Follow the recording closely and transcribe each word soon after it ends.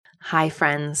Hi,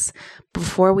 friends.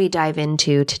 Before we dive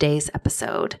into today's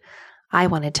episode, I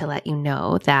wanted to let you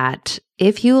know that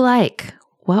if you like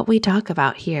what we talk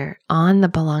about here on the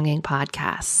Belonging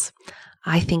Podcasts,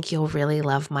 I think you'll really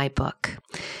love my book.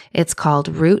 It's called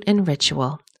Root and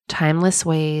Ritual: Timeless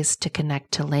Ways to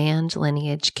Connect to Land,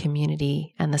 Lineage,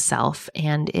 Community, and the Self.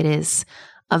 And it is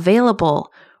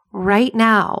available right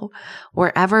now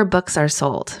wherever books are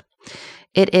sold.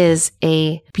 It is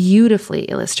a beautifully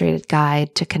illustrated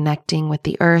guide to connecting with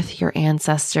the earth, your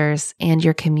ancestors, and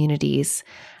your communities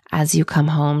as you come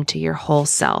home to your whole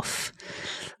self.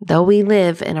 Though we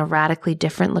live in a radically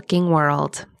different looking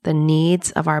world, the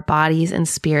needs of our bodies and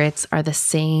spirits are the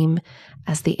same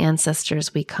as the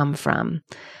ancestors we come from.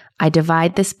 I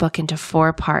divide this book into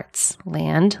 4 parts: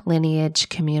 land, lineage,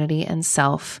 community, and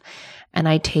self. And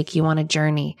I take you on a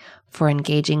journey for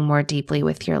engaging more deeply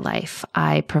with your life.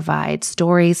 I provide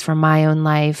stories from my own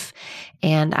life,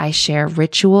 and I share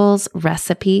rituals,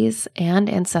 recipes, and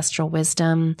ancestral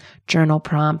wisdom, journal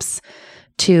prompts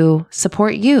to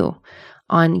support you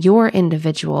on your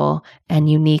individual and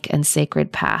unique and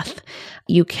sacred path.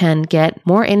 You can get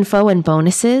more info and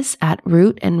bonuses at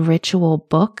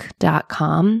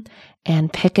rootandritualbook.com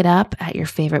and pick it up at your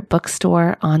favorite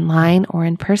bookstore, online, or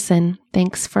in person.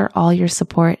 Thanks for all your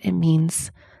support. It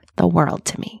means the world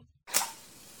to me.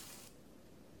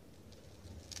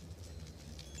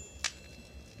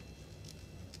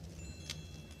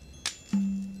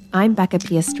 I'm Becca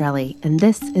Piastrelli, and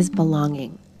this is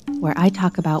Belonging, where I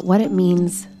talk about what it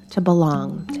means to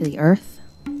belong to the earth,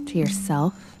 to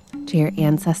yourself, to your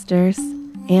ancestors,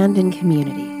 and in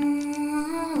community.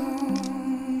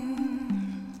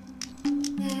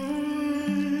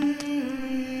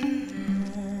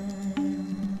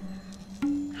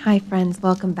 Hi, friends.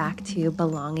 Welcome back to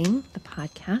Belonging, the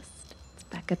podcast. It's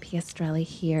Becca Piastrelli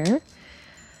here.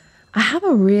 I have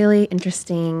a really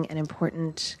interesting and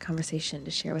important conversation to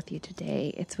share with you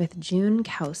today. It's with June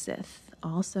Kauseth,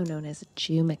 also known as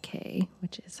Ju McKay,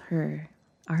 which is her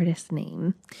artist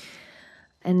name.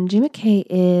 And Ju McKay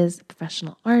is a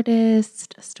professional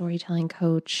artist, a storytelling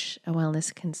coach, a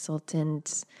wellness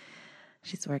consultant.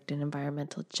 She's worked in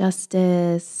environmental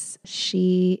justice.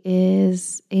 She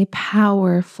is a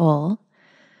powerful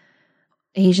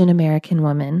Asian American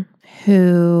woman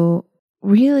who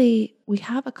really, we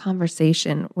have a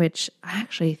conversation, which I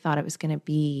actually thought it was going to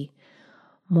be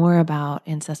more about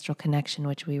ancestral connection,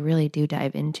 which we really do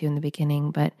dive into in the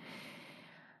beginning. But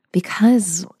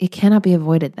because it cannot be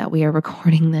avoided that we are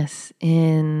recording this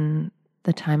in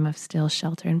the time of still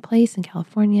shelter in place in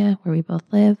California, where we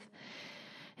both live,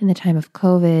 in the time of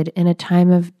COVID, in a time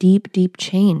of deep, deep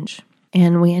change.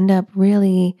 And we end up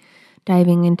really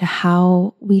diving into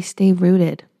how we stay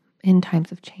rooted in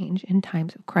times of change, in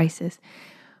times of crisis,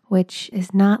 which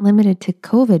is not limited to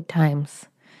COVID times.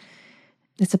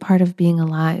 It's a part of being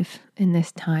alive in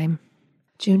this time.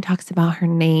 June talks about her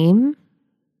name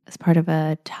as part of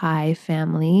a Thai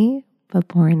family, but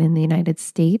born in the United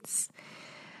States,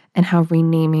 and how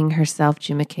renaming herself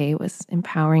Ju McKay was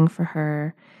empowering for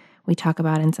her. We talk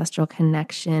about ancestral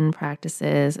connection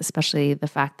practices, especially the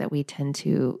fact that we tend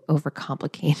to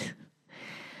overcomplicate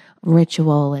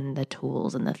ritual and the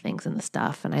tools and the things and the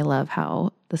stuff. And I love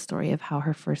how the story of how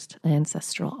her first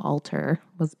ancestral altar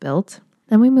was built.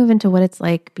 Then we move into what it's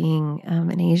like being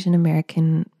an Asian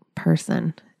American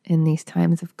person in these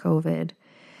times of COVID.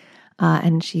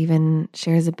 And she even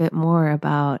shares a bit more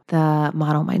about the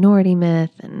model minority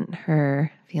myth and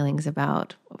her feelings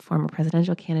about former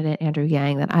presidential candidate Andrew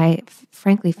Yang that I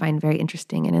frankly find very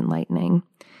interesting and enlightening.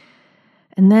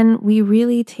 And then we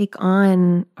really take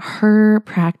on her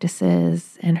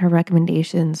practices and her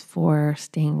recommendations for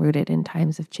staying rooted in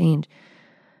times of change.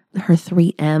 Her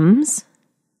 3 M's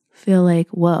feel like,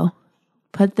 whoa,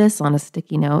 put this on a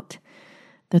sticky note.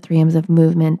 The 3 M's of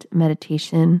movement,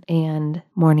 meditation, and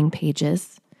morning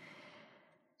pages.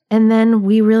 And then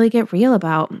we really get real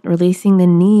about releasing the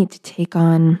need to take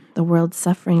on the world's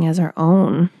suffering as our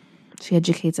own. She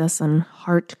educates us on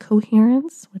heart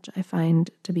coherence, which I find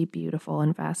to be beautiful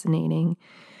and fascinating.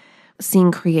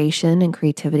 Seeing creation and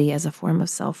creativity as a form of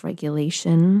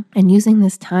self-regulation, and using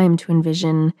this time to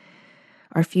envision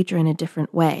our future in a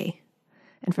different way.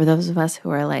 And for those of us who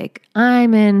are like,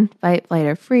 I'm in fight, flight,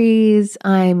 or freeze,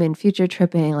 I'm in future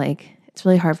tripping, like it's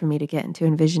really hard for me to get into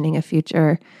envisioning a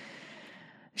future.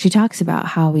 She talks about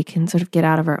how we can sort of get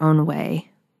out of our own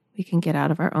way. We can get out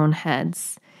of our own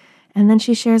heads. And then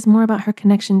she shares more about her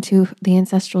connection to the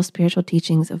ancestral spiritual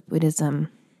teachings of Buddhism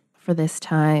for this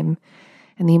time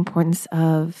and the importance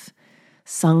of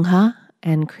Sangha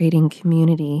and creating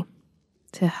community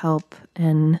to help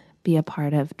and be a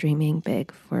part of dreaming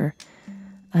big for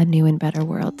a new and better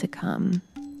world to come.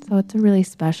 So it's a really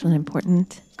special and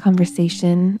important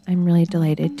conversation I'm really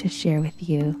delighted to share with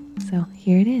you. So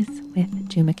here it is with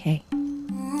Juma Kay.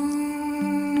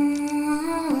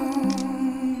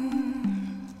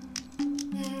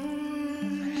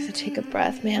 Take a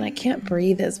breath. Man, I can't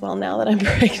breathe as well now that I'm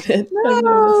pregnant.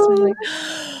 No. I'm like,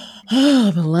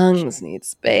 oh, the lungs need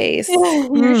space.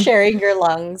 You're sharing your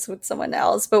lungs with someone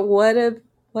else, but what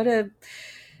a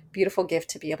beautiful gift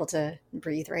to be able to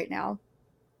breathe right now.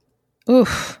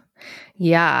 Oof.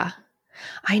 Yeah.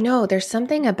 I know there's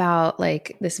something about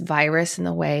like this virus and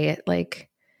the way it like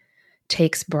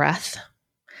takes breath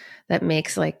that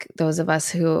makes like those of us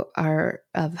who are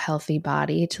of healthy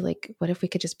body to like, what if we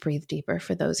could just breathe deeper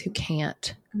for those who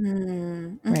can't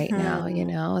right now, you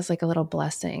know, it's like a little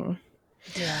blessing.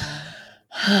 Yeah.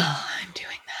 Oh, I'm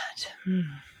doing that.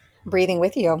 Breathing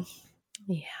with you.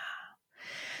 Yeah.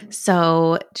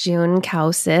 So June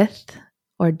Kausith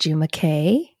or Juma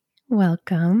Kay,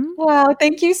 welcome. Wow.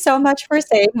 Thank you so much for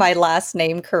saying my last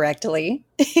name correctly.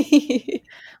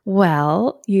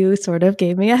 Well, you sort of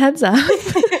gave me a heads up.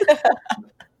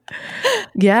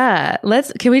 Yeah.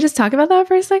 Can we just talk about that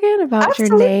for a second? About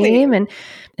Absolutely. your name and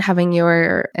having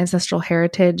your ancestral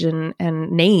heritage and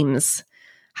names.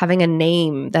 Having a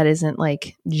name that isn't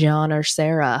like John or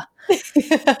Sarah.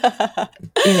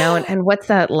 You know, and what's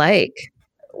that like?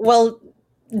 Well,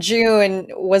 June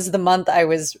was the month I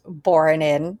was born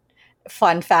in.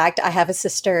 Fun fact, I have a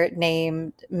sister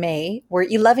named May. We're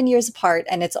 11 years apart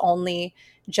and it's only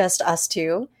just us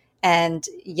two. And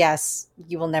yes,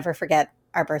 you will never forget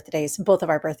our birthdays, both of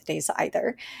our birthdays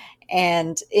either.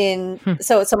 And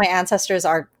so my ancestors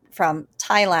are from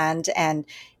Thailand, and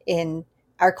in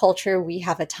our culture we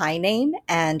have a Thai name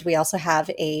and we also have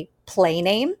a play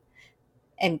name.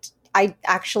 And I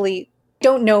actually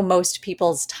don't know most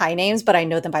people's Thai names, but I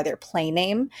know them by their play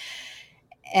name.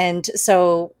 And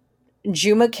so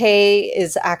Juma Kay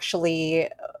is actually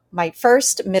my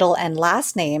first, middle, and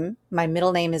last name. My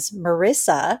middle name is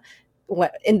Marissa,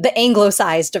 in the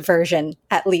anglicized version,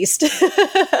 at least.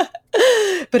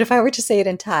 But if I were to say it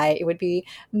in Thai, it would be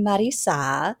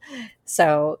Marisa.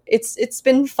 So it's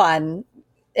been fun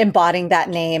embodying that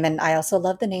name. And I also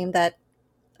love the name that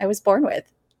I was born with.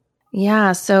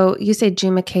 Yeah. So you say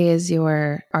Juma Kay is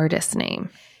your artist name.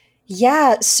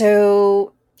 Yeah.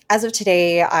 So as of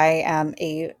today, I am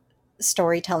a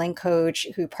storytelling coach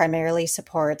who primarily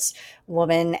supports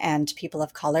women and people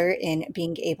of color in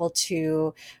being able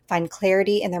to find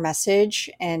clarity in their message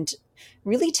and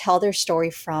really tell their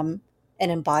story from an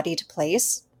embodied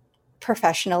place.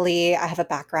 Professionally, I have a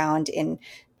background in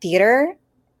theater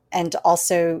and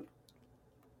also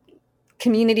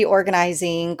community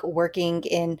organizing, working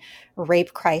in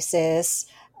rape crisis,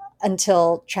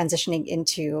 until transitioning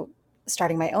into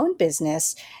starting my own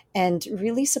business and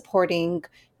really supporting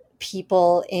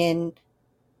people in,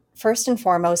 first and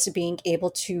foremost, being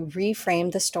able to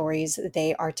reframe the stories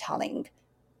they are telling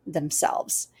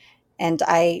themselves. And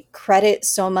I credit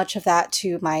so much of that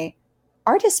to my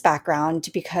artist background,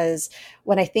 because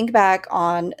when I think back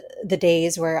on the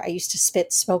days where I used to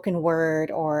spit spoken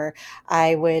word or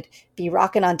I would be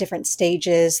rocking on different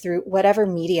stages through whatever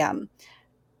medium,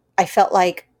 I felt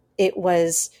like it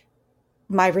was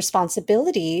my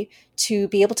responsibility to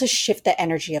be able to shift the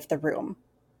energy of the room.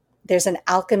 There's an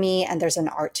alchemy and there's an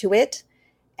art to it.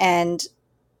 And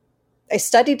I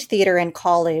studied theater in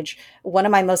college. One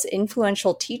of my most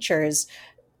influential teachers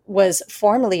was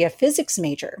formerly a physics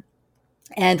major.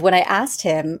 And when I asked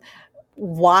him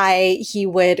why he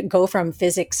would go from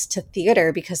physics to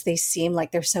theater, because they seem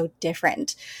like they're so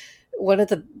different, one of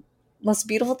the most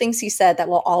beautiful things he said that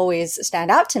will always stand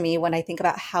out to me when I think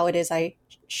about how it is I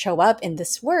show up in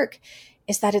this work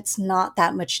is that it's not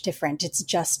that much different. It's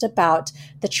just about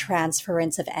the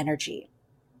transference of energy.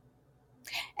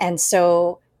 And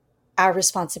so our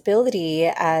responsibility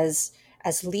as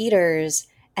leaders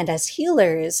and as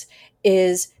healers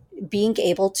is being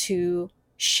able to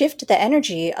shift the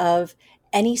energy of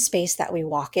any space that we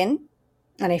walk in.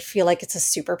 And I feel like it's a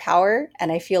superpower.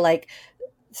 And I feel like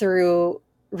through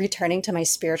returning to my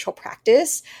spiritual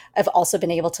practice, I've also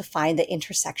been able to find the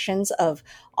intersections of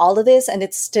all of this. And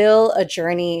it's still a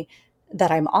journey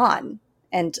that I'm on.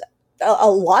 And a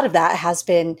lot of that has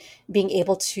been being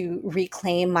able to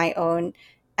reclaim my own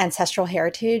ancestral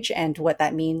heritage and what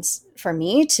that means for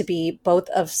me to be both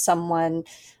of someone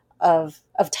of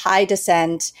Thai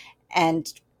descent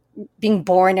and being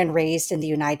born and raised in the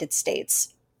United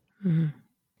States. Mm-hmm.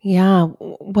 Yeah.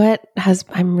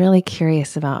 I'm really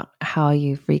curious about how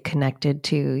you've reconnected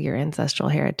to your ancestral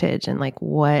heritage and like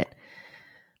what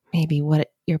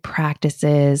your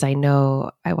practices. I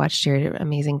know I watched your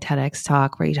amazing TEDx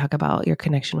talk where you talk about your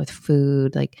connection with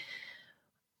food. Like,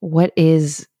 what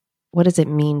does it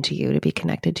mean to you to be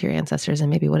connected to your ancestors,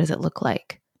 and maybe what does it look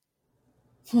like?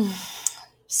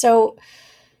 So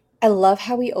I love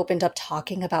how we opened up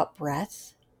talking about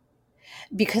breath,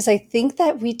 because I think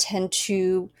that we tend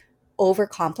to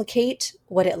overcomplicate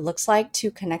what it looks like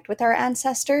to connect with our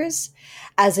ancestors,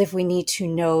 as if we need to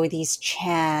know these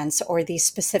chants or these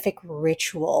specific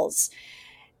rituals.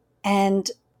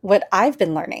 And what I've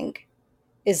been learning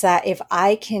is that if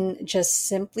I can just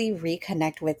simply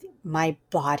reconnect with my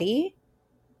body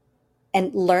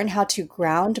and learn how to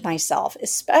ground myself,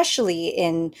 especially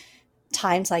in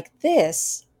times like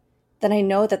this, then I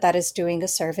know that that is doing a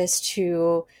service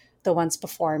to the ones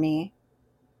before me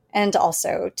and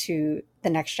also to the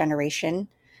next generation.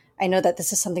 I know that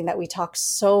this is something that we talk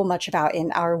so much about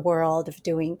in our world of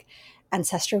doing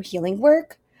ancestral healing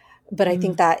work, but I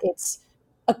think Mm. that it's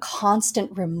a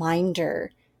constant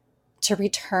reminder to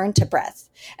return to breath.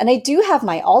 And I do have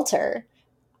my altar.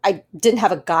 I didn't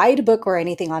have a guidebook or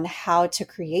anything on how to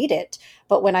create it,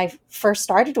 but when I first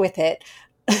started with it,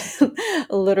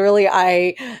 literally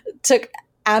I took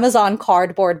Amazon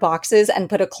cardboard boxes and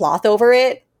put a cloth over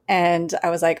it. And I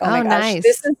was like, oh my Oh, gosh,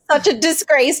 this nice. is such a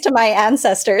disgrace to my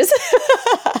ancestors.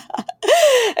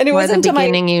 And it More the wasn't until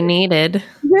beginning you needed.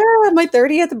 my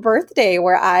 30th birthday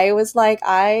where I was like,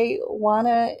 I want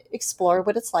to explore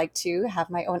what it's like to have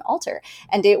my own altar.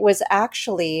 And it was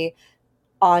actually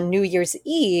on New Year's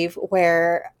Eve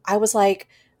where I was like,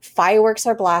 fireworks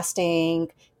are blasting,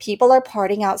 people are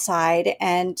partying outside,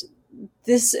 and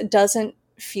this doesn't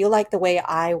feel like the way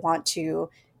I want to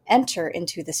enter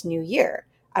into this new year.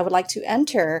 I would like to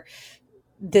enter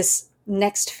this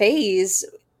next phase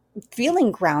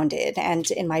feeling grounded and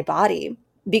in my body.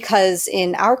 Because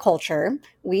in our culture,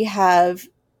 we have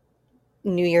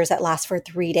New Year's that lasts for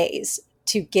 3 days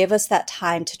to give us that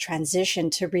time to transition,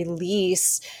 to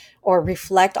release or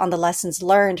reflect on the lessons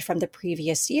learned from the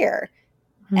previous year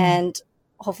Mm. and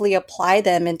hopefully apply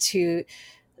them into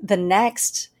the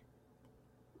next,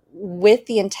 with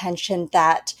the intention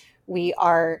that we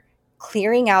are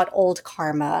clearing out old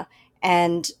karma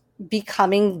and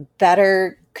becoming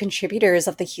better contributors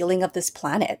of the healing of this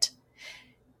planet.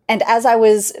 And as I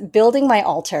was building my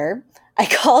altar, I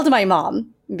called my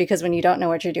mom, because when you don't know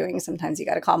what you're doing, sometimes you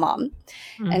got to call mom.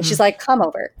 And she's Mhm. like, come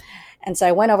over. And so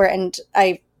I went over, and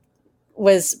I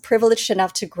was privileged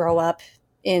enough to grow up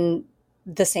in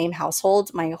the same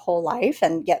household my whole life.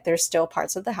 And yet there's still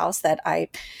parts of the house that I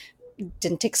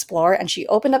didn't explore. And she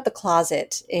opened up the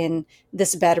closet in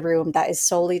this bedroom that is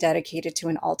solely dedicated to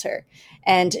an altar.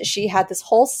 And she had this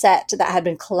whole set that had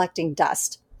been collecting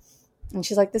dust. And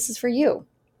she's like, this is for you.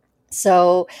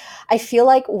 So I feel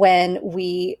like when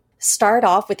we start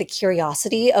off with the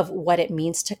curiosity of what it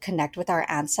means to connect with our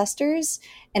ancestors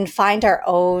and find our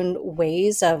own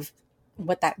ways of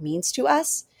what that means to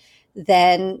us,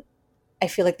 then I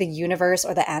feel like the universe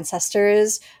or the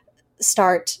ancestors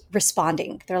start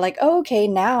responding. They're like, oh, okay,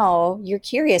 now you're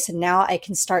curious. And now I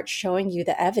can start showing you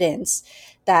the evidence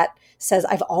that says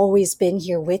I've always been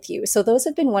here with you. So those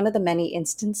have been one of the many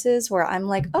instances where I'm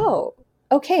like, oh,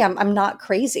 okay, I'm not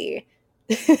crazy.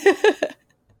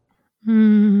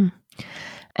 Mm.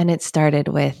 And it started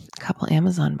with a couple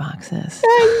Amazon boxes.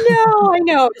 I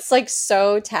know. It's like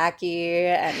so tacky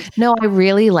and No, I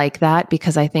really like that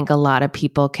because I think a lot of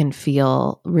people can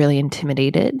feel really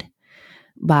intimidated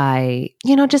by,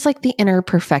 just like the inner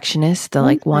perfectionist, the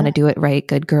like want to do it right,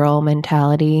 good girl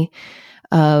mentality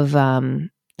of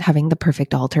having the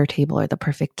perfect altar table or the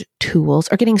perfect tools,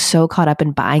 or getting so caught up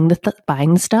in buying the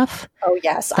stuff. oh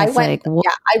yes, That's like,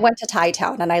 I went to Thai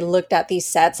Town and I looked at these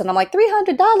sets and I'm like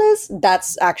 $300.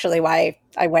 That's actually why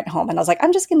I went home and I was like,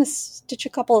 I'm just going to stitch a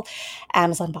couple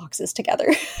Amazon boxes together.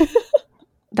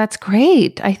 that's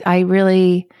great. I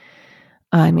really,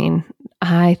 I mean,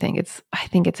 I think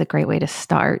it's a great way to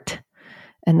start.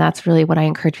 And that's really what I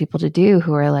encourage people to do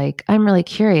who are like, I'm really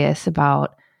curious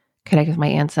about connecting with my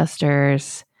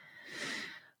ancestors.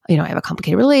 I have a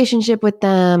complicated relationship with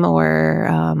them, or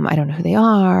I don't know who they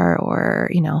are, or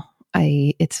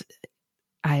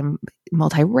I'm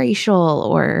multiracial,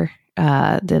 or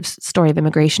the story of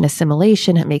immigration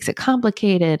assimilation, it makes it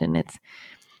complicated, and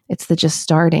it's the just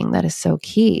starting that is so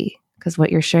key. Because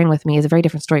what you're sharing with me is a very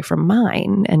different story from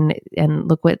mine, and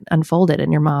look what unfolded.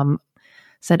 And your mom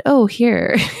said, "Oh,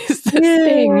 here is this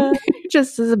thing."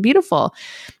 Just is a beautiful,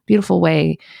 beautiful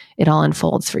way it all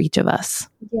unfolds for each of us.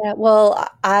 Yeah, well,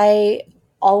 I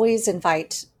always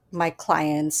invite my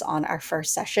clients on our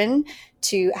first session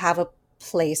to have a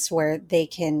place where they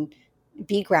can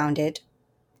be grounded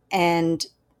and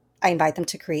I invite them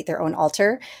to create their own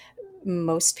altar.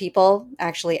 Most people,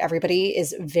 actually everybody,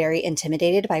 is very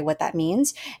intimidated by what that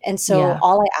means. And so Yeah.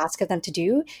 all I ask of them to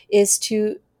do is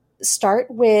to start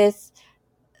with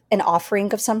an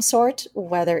offering of some sort,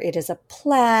 whether it is a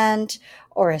plant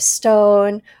or a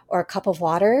stone or a cup of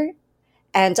water,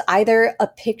 and either a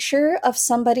picture of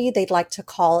somebody they'd like to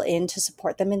call in to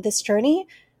support them in this journey,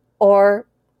 or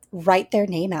write their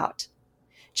name out,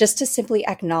 just to simply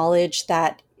acknowledge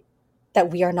that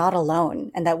we are not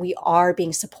alone and that we are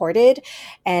being supported,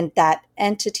 and that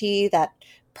entity, that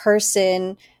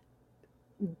person,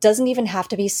 doesn't even have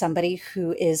to be somebody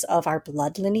who is of our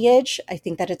blood lineage. I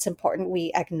think that it's important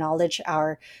we acknowledge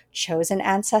our chosen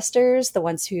ancestors, the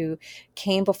ones who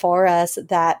came before us,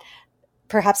 that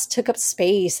perhaps took up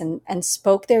space and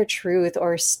spoke their truth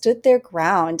or stood their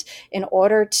ground in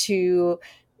order to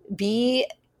be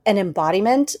an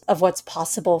embodiment of what's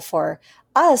possible for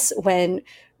us when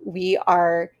we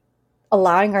are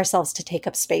allowing ourselves to take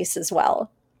up space as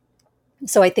well.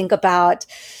 So I think about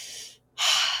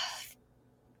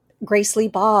Grace Lee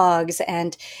Boggs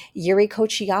and Yuri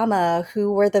Kochiyama,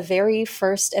 who were the very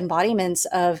first embodiments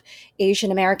of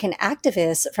Asian American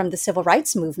activists from the civil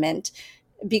rights movement.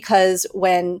 Because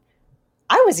when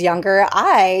I was younger,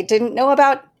 I didn't know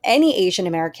about any Asian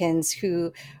Americans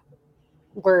who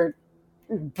were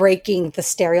breaking the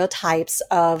stereotypes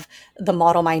of the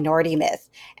model minority myth.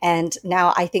 And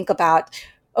now I think about,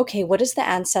 okay, what is the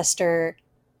ancestor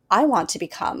I want to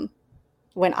become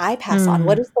when I pass on?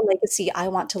 What Mm. is the legacy I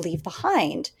want to leave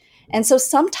behind? And so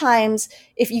sometimes,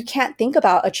 if you can't think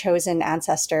about a chosen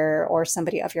ancestor or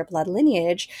somebody of your blood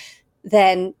lineage,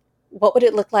 then what would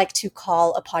it look like to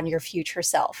call upon your future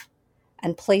self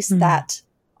and place Mm. that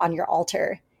on your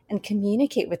altar and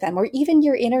communicate with them, or even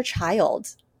your inner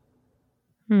child?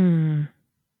 Mm.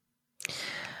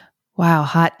 Wow,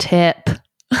 hot tip.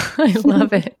 I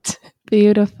love it.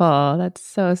 Beautiful. That's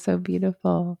so, so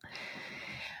beautiful.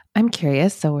 I'm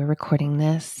curious. So, we're recording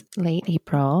this late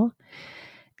April,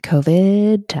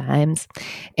 COVID times.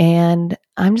 And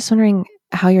I'm just wondering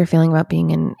how you're feeling about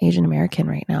being an Asian American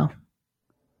right now.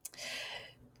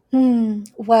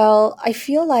 Well, I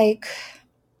feel like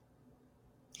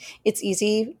it's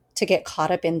easy to get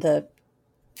caught up in the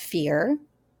fear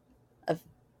of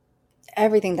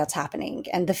everything that's happening,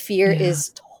 and the fear Yeah.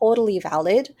 is totally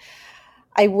valid.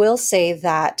 I will say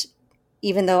that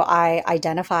even though I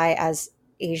identify as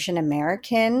Asian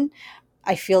American,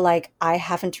 I feel like I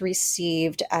haven't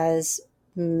received as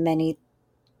many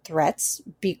threats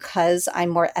because I'm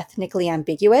more ethnically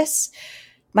ambiguous.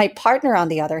 My partner, on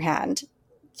the other hand,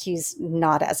 he's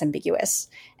not as ambiguous.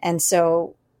 And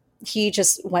so he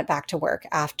just went back to work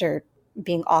after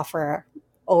being off for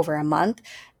over a month.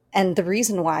 And the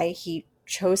reason why he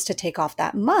chose to take off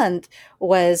that month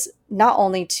was not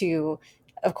only to,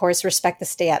 of course, respect the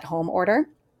stay at home order,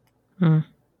 Mm.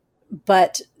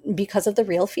 but because of the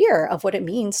real fear of what it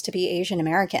means to be Asian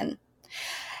American.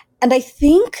 And I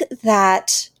think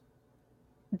that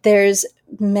there's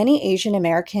many Asian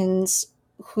Americans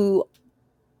who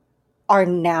are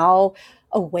now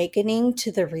awakening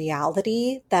to the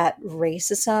reality that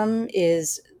racism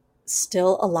is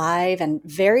still alive and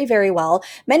very, very well.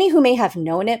 Many who may have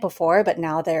known it before, but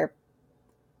now they're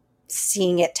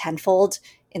seeing it tenfold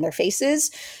in their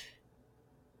faces.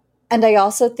 And I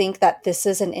also think that this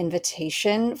is an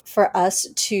invitation for us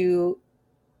to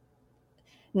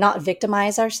not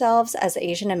victimize ourselves as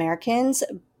Asian Americans,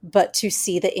 but to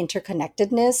see the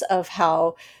interconnectedness of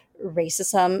how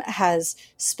racism has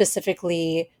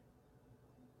specifically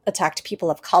attacked people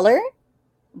of color,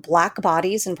 Black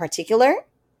bodies in particular,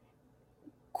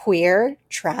 queer,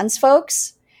 trans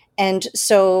folks. And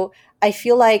so I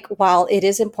feel like while it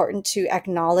is important to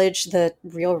acknowledge the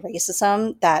real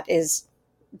racism that is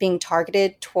being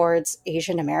targeted towards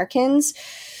Asian Americans,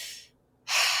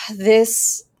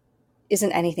 this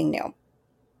isn't anything new.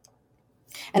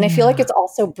 And I feel like Yeah. it's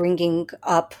also bringing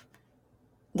up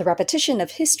the repetition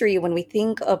of history when we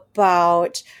think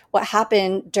about what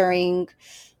happened during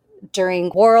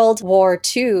World War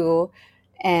II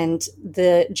and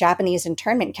the Japanese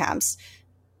internment camps,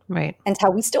 Right. and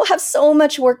how we still have so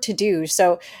much work to do.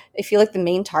 So I feel like the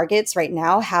main targets right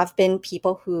now have been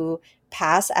people who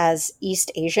pass as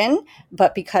East Asian,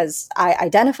 but because I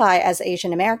identify as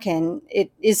Asian American,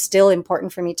 it is still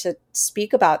important for me to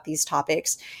speak about these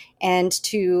topics and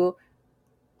to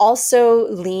also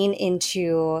lean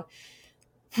into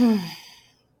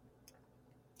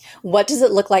what does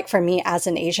it look like for me as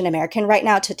an Asian American right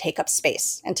now to take up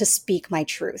space and to speak my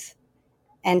truth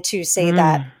and to say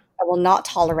that Mm. I will not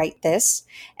tolerate this.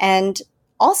 And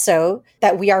also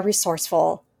that we are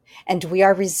resourceful and we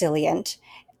are resilient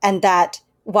and that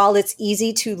while it's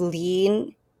easy to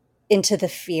lean into the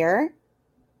fear,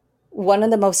 one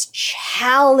of the most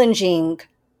challenging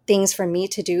things for me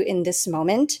to do in this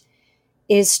moment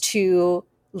is to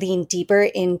lean deeper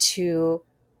into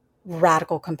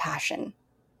radical compassion.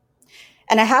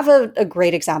 And I have a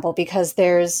great example because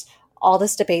there's all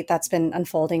this debate that's been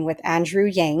unfolding with Andrew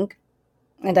Yang.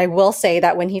 And I will say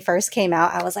that when he first came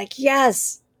out, I was like,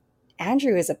 yes,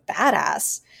 Andrew is a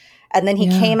badass. And then he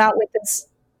came out with this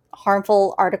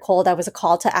harmful article that was a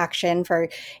call to action for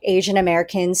Asian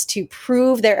Americans to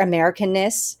prove their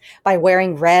Americanness by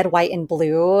wearing red, white, and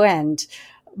blue, and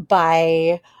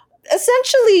by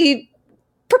essentially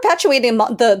perpetuating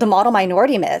the model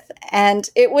minority myth. And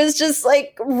it was just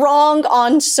like wrong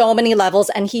on so many levels.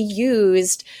 And he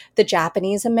used the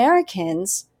Japanese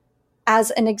Americans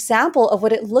as an example of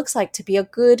what it looks like to be a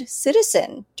good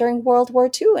citizen during World War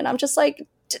II. And I'm just like,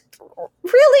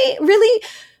 really?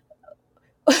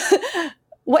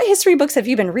 What history books have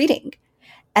you been reading?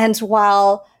 And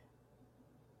while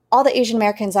all the Asian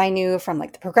Americans I knew from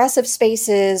like the progressive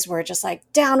spaces were just like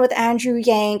down with Andrew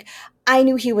Yang, I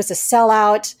knew he was a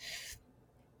sellout.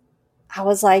 I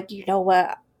was like, you know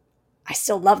what? I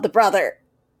still love the brother.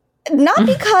 Not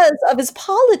because of his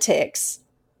politics,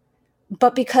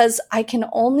 but because I can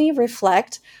only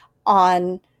reflect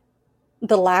on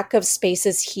the lack of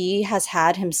spaces he has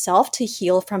had himself to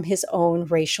heal from his own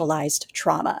racialized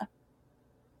trauma.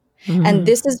 Mm-hmm. And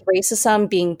this is racism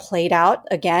being played out,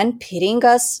 again, pitting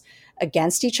us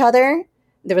against each other.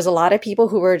 There was a lot of people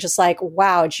who were just like,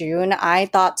 wow, June, I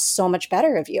thought so much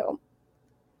better of you.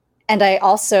 And I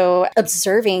also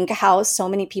observing how so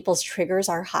many people's triggers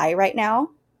are high right now.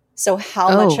 So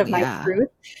how much of my truth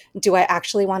do I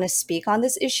actually want to speak on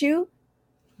this issue?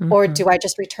 Mm-hmm. Or do I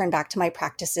just return back to my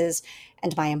practices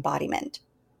and my embodiment?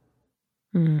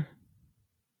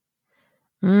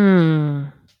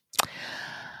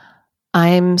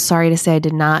 I'm sorry to say I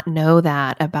did not know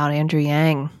that about Andrew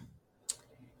Yang.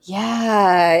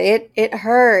 Yeah, it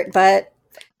hurt, but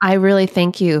I really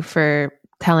thank you for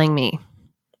telling me.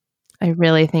 I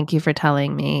really thank you for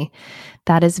telling me.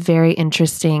 That is very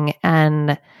interesting.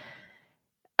 And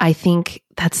I think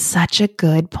that's such a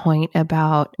good point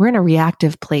about we're in a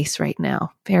reactive place right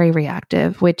now, very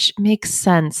reactive, which makes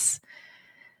sense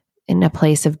in a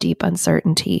place of deep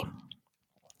uncertainty.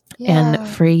 Yeah. And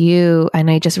for you,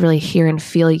 and I just really hear and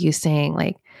feel you saying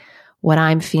like, what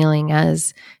I'm feeling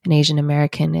as an Asian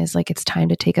American is like, it's time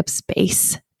to take up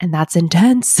space, and that's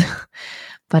intense,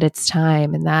 but it's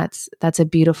time. And that's a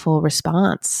beautiful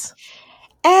response.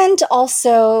 And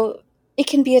also it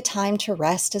can be a time to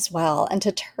rest as well, and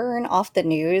to turn off the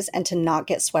news and to not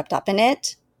get swept up in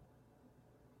it,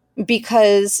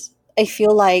 because I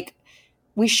feel like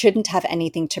we shouldn't have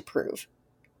anything to prove.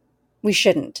 We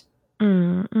shouldn't.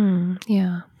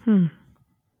 Yeah.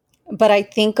 But I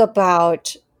think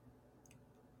about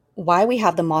why we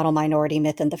have the model minority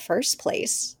myth in the first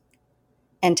place,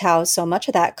 and how so much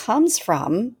of that comes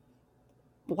from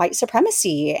white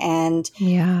supremacy and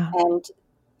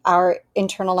our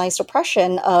internalized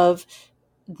oppression of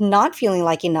not feeling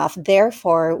like enough.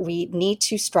 Therefore, we need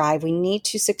to strive, we need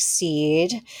to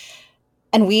succeed,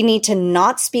 and we need to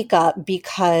not speak up,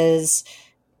 because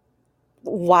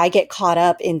why get caught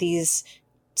up in these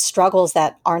struggles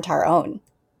that aren't our own?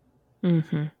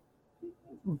 Mm-hmm.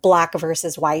 Black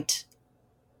versus white.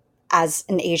 As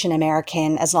an Asian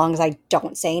American, as long as I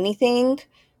don't say anything,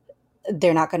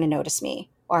 they're not going to notice me,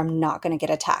 or I'm not going to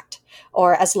get attacked.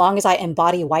 Or as long as I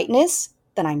embody whiteness,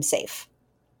 then I'm safe.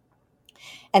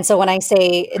 And so when I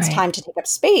say it's time to take up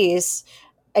space,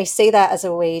 I say that as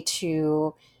a way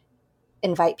to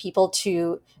invite people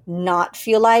to not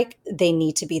feel like they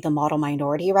need to be the model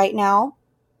minority right now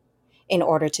in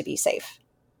order to be safe.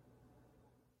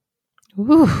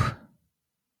 Ooh.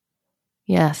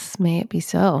 Yes, may it be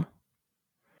so.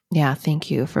 Yeah, thank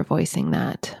you for voicing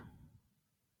that.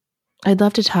 I'd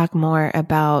love to talk more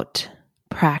about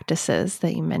practices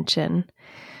that you mentioned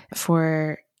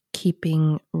for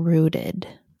keeping rooted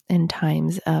in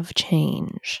times of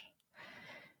change,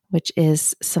 which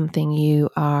is something you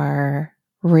are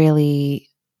really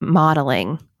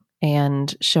modeling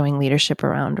and showing leadership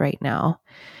around right now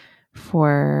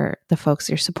for the folks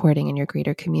you're supporting in your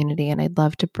greater community. And I'd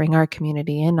love to bring our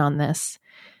community in on this,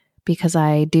 because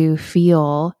I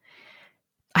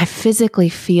physically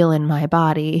feel in my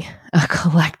body a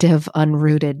collective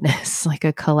unrootedness, like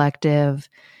a collective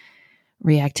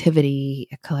reactivity,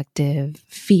 a collective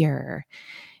fear.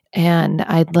 And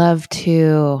I'd love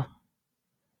to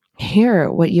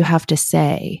hear what you have to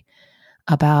say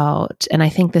about, and I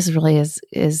think this really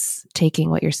is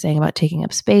taking what you're saying about taking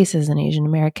up space as an Asian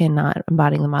American, not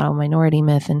embodying the model minority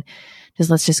myth, and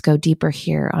let's just go deeper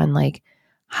here on like,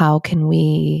 how can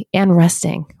we, and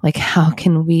resting, like, how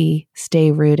can we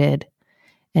stay rooted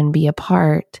and be a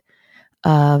part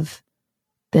of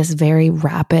this very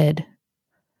rapid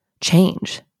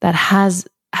change that has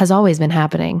always been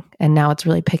happening. And now it's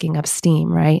really picking up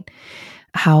steam, right?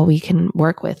 How we can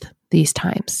work with these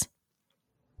times.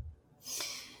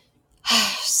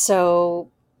 So,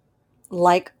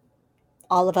 like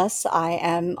all of us, I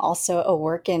am also a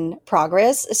work in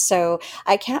progress. So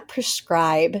I can't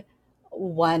prescribe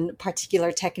one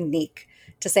particular technique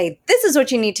to say, this is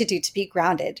what you need to do to be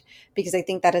grounded, because I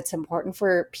think that it's important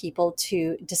for people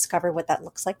to discover what that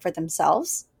looks like for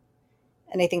themselves.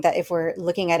 And I think that if we're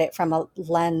looking at it from a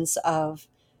lens of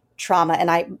trauma,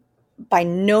 and I by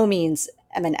no means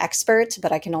am an expert,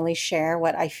 but I can only share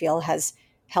what I feel has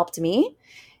helped me,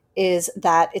 is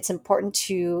that it's important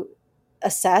to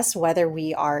assess whether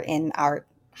we are in our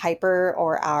hyper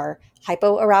or our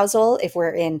hypoarousal, if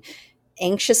we're in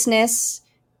anxiousness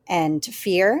and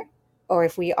fear, or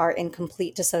if we are in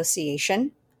complete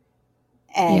dissociation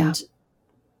and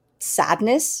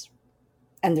sadness.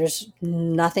 And there's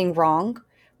nothing wrong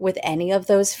with any of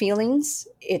those feelings.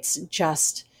 It's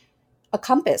just a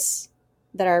compass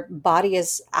that our body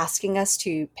is asking us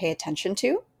to pay attention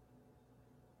to,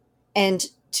 and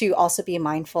to also be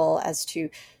mindful as to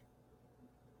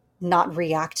not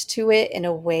react to it in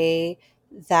a way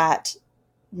that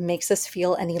makes us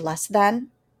feel any less than.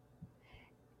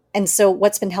 And so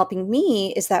what's been helping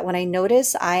me is that when I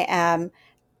notice I'm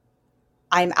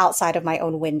outside of my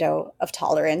own window of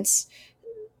tolerance,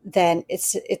 then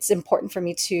it's important for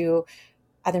me to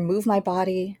either move my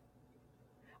body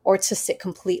or to sit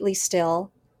completely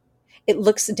still. It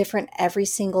looks different every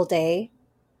single day.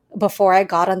 Before I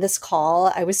got on this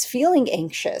call, I was feeling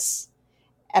anxious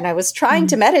and I was trying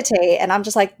to meditate, and I'm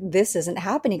just like, this isn't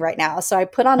happening right now. So I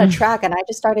put on a track and I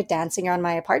just started dancing around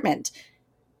my apartment.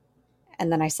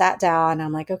 And then I sat down and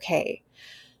I'm like, okay,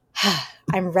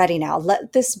 I'm ready now.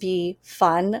 Let this be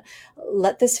fun.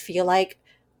 Let this feel like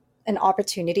an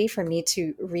opportunity for me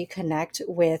to reconnect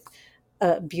with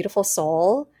a beautiful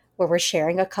soul where we're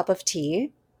sharing a cup of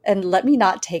tea, and let me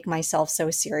not take myself so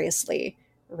seriously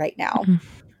right now.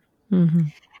 Mm-hmm.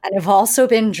 And I've also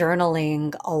been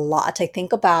journaling a lot. I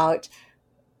think about,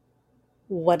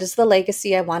 what is the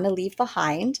legacy I want to leave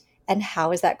behind, and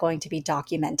how is that going to be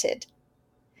documented?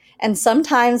 And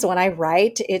sometimes when I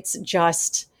write, it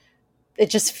just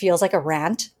feels like a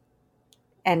rant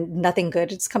and nothing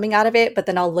good is coming out of it. But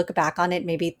then I'll look back on it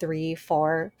maybe 3,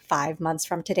 4, 5 months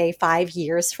from today, 5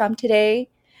 years from today,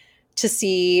 to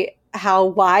see how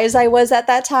wise I was at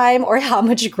that time or how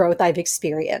much growth I've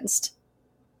experienced.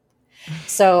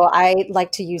 So I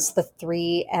like to use the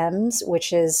 3 M's,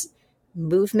 which is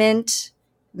movement,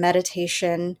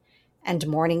 meditation, and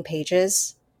morning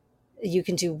pages. You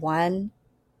can do one,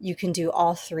 you can do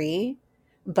all 3.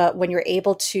 But when you're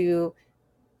able to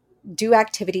do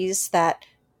activities that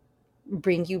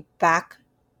bring you back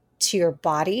to your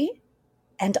body,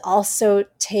 and also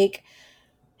take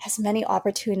as many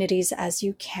opportunities as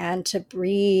you can to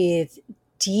breathe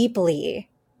deeply,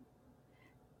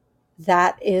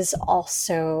 that is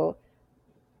also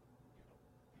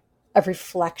a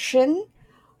reflection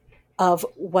of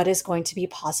what is going to be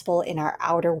possible in our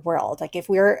outer world. Like if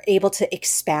we're able to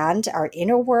expand our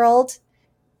inner world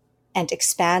and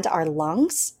expand our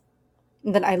lungs,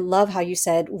 then I love how you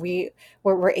said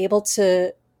we're able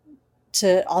to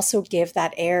also give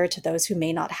that air to those who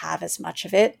may not have as much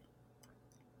of it.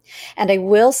 And I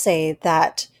will say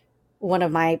that one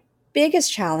of my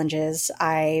biggest challenges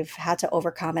I've had to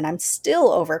overcome, and I'm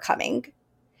still overcoming,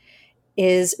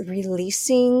 is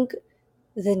releasing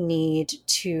the need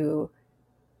to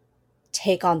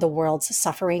take on the world's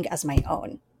suffering as my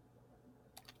own.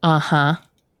 Uh-huh.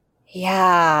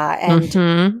 Yeah.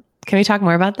 And Can we talk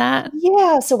more about that?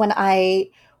 yeah. So when I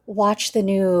watch the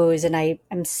news and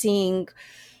I'm seeing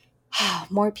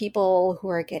more people who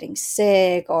are getting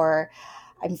sick, or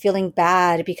I'm feeling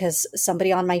bad because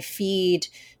somebody on my feed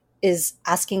is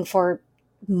asking for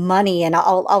money, and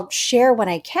I'll share when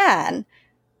I can,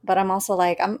 but I'm also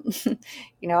like,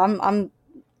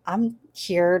 I'm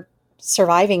here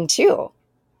surviving too.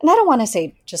 And I don't want to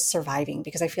say just surviving,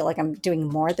 because I feel like I'm doing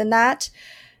more than that,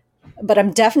 but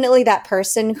I'm definitely that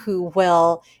person who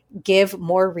will give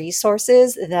more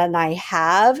resources than I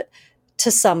have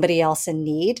to somebody else in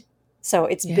need. So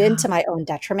it's been to my own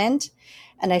detriment.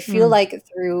 And I feel like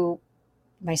through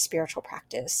my spiritual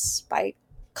practice, by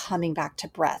coming back to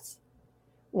breath,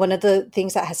 one of the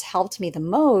things that has helped me the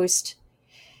most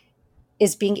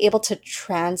is being able to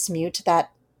transmute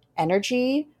that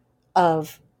energy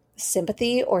of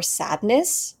sympathy or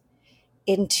sadness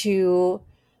into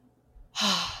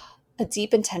a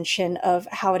deep intention of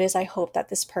how it is I hope that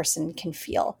this person can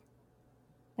feel.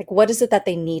 Like, what is it that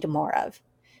they need more of?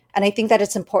 And I think that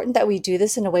it's important that we do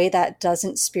this in a way that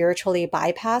doesn't spiritually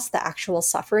bypass the actual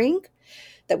suffering,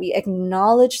 that we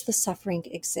acknowledge the suffering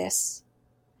exists.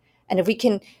 And if we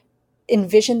can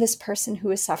envision this person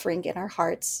who is suffering in our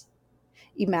hearts,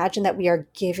 imagine that we are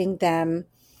giving them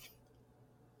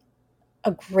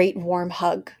a great warm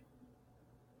hug.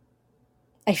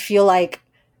 I feel like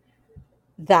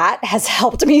that has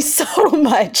helped me so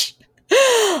much.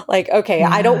 Like, okay, yeah.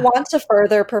 I don't want to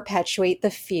further perpetuate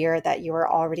the fear that you are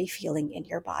already feeling in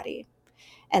your body.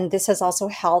 And this has also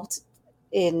helped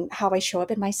in how I show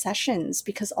up in my sessions,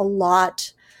 because a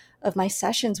lot of my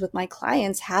sessions with my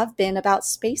clients have been about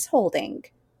space holding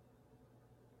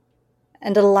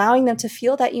and allowing them to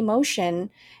feel that emotion,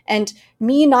 and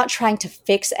me not trying to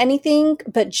fix anything,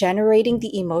 but generating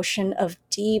the emotion of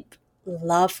deep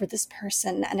love for this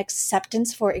person and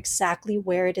acceptance for exactly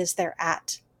where it is they're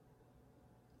at.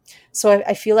 So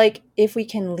I feel like if we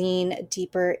can lean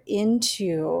deeper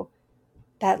into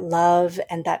that love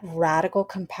and that radical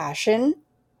compassion,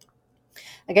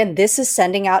 again, this is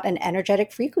sending out an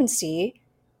energetic frequency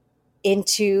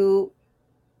into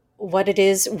what it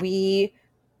is we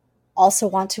also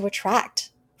want to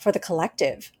attract for the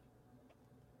collective.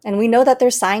 And we know that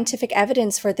there's scientific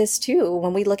evidence for this too.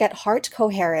 When we look at heart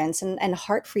coherence and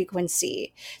heart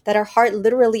frequency, that our heart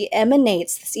literally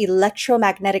emanates this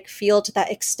electromagnetic field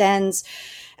that extends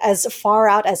as far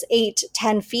out as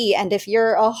 8-10 feet. And if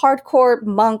you're a hardcore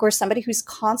monk or somebody who's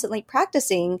constantly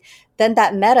practicing, then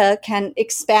that meta can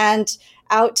expand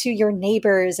out to your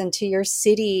neighbors and to your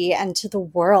city and to the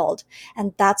world.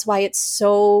 And that's why it's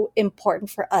so important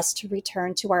for us to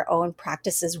return to our own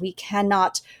practices. We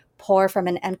cannot pour from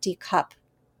an empty cup.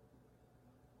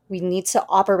 We need to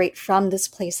operate from this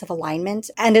place of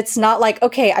alignment. And it's not like,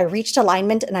 okay, I reached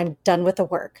alignment and I'm done with the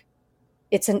work.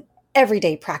 It's an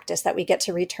everyday practice that we get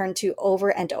to return to over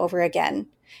and over again.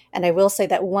 And I will say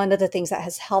that one of the things that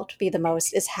has helped me the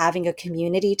most is having a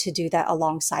community to do that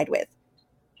alongside with.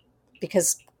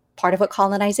 Because part of what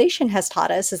colonization has taught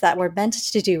us is that we're meant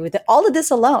to do all of this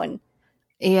alone.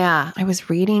 Yeah. I was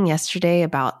reading yesterday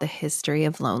about the history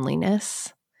of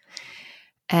loneliness.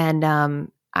 And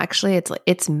actually,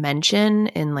 it's mentioned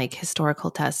in like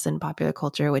historical texts and popular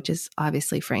culture, which is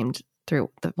obviously framed through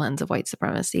the lens of white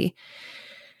supremacy,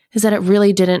 is that it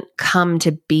really didn't come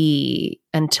to be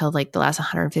until like the last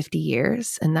 150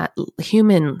 years. And that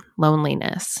human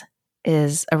loneliness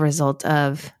is a result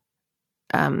of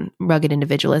rugged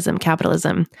individualism,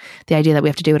 capitalism, the idea that we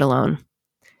have to do it alone,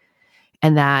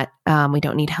 and that we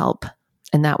don't need help,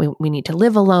 and that we need to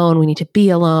live alone, we need to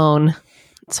be alone.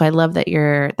 So I love that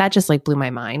that just like blew my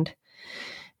mind,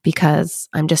 because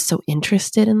I'm just so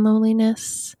interested in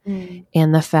loneliness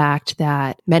and the fact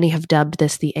that many have dubbed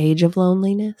this the age of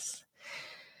loneliness.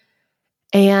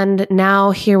 And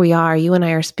now here we are, you and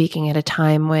I are speaking at a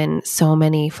time when so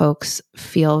many folks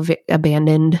feel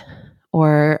abandoned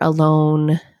or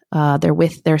alone. They're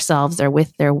with themselves, they're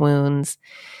with their wounds.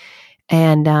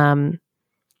 And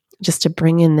just to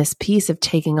bring in this piece of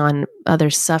taking on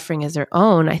others' suffering as their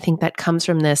own, I think that comes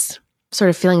from this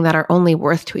sort of feeling that our only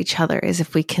worth to each other is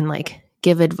if we can like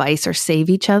give advice or save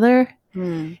each other.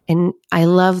 And I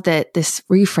love that this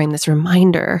reframe, this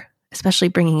reminder, especially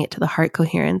bringing it to the heart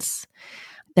coherence,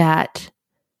 that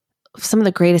some of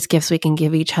the greatest gifts we can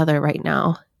give each other right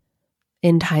now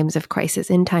in times of crisis,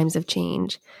 in times of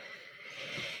change,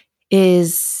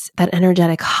 is that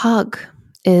energetic hug,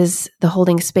 is the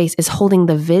holding space, is holding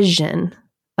the vision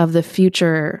of the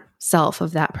future self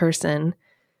of that person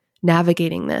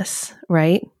navigating this,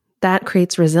 right? That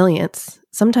creates resilience.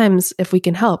 Sometimes if we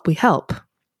can help, we help.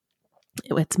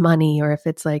 If it's money or if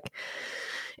it's like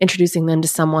introducing them to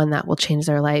someone that will change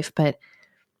their life. But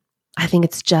I think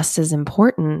it's just as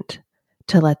important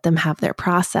to let them have their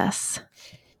process.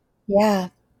 Yeah,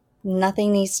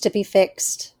 nothing needs to be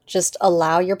fixed. Just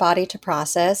allow your body to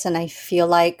process. And I feel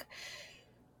like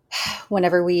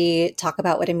whenever we talk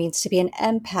about what it means to be an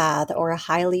empath or a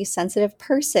highly sensitive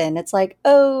person, it's like,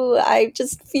 oh, I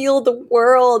just feel the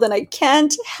world and I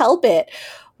can't help it.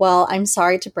 Well, I'm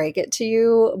sorry to break it to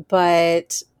you,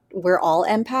 but we're all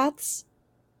empaths.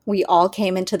 We all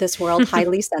came into this world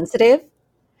highly sensitive.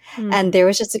 And there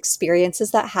was just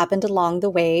experiences that happened along the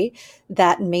way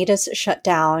that made us shut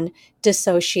down,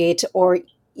 dissociate, or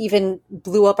even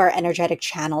blew up our energetic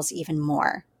channels even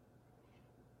more.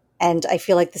 And I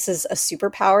feel like this is a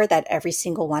superpower that every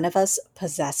single one of us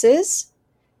possesses.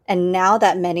 And now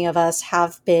that many of us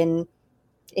have been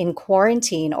in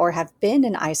quarantine or have been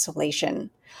in isolation,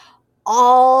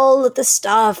 all of the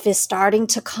stuff is starting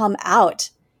to come out.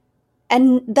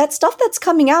 And that stuff that's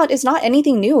coming out is not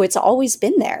anything new. It's always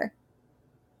been there.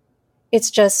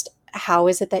 It's just, how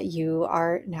is it that you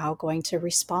are now going to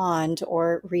respond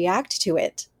or react to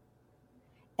it?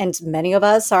 And many of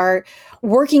us are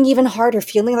working even harder,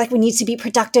 feeling like we need to be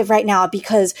productive right now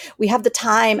because we have the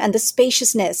time and the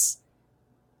spaciousness.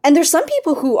 And there's some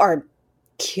people who are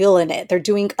killing it. They're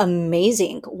doing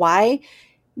amazing. Why?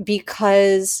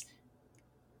 Because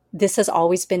this has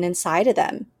always been inside of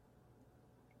them.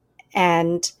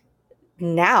 And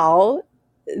now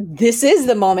this is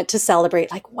the moment to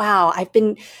celebrate. Like, wow, I've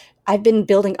been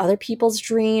building other people's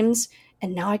dreams,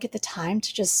 and now I get the time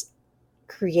to just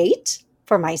create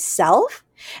for myself.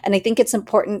 And I think it's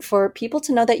important for people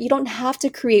to know that you don't have to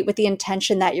create with the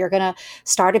intention that you're going to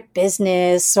start a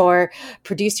business or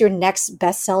produce your next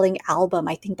best-selling album.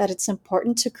 I think that it's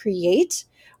important to create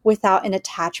without an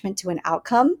attachment to an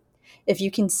outcome. If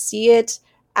you can see it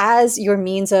as your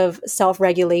means of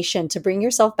self-regulation, to bring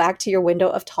yourself back to your window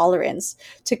of tolerance,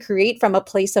 to create from a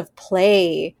place of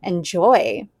play and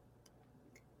joy,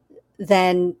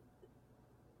 then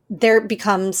there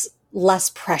becomes less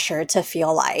pressure to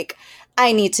feel like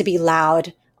I need to be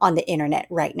loud on the internet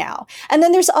right now. And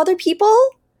then there's other people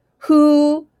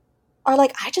who are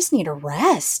like, I just need a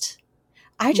rest.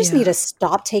 I just need to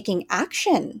stop taking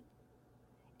action.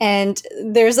 And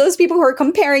there's those people who are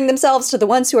comparing themselves to the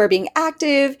ones who are being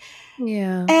active.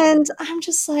 Yeah. And I'm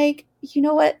just like, you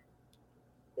know what?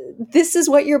 This is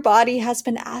what your body has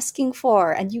been asking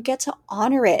for, and you get to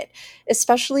honor it,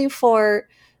 especially for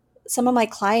some of my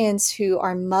clients who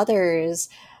are mothers.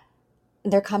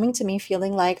 They're coming to me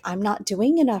feeling like I'm not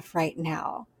doing enough right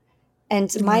now.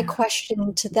 And my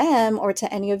question to them, or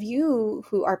to any of you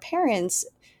who are parents,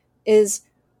 is,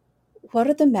 what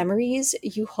are the memories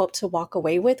you hope to walk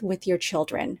away with your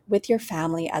children, with your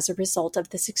family as a result of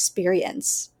this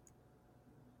experience?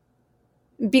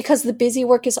 Because the busy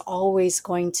work is always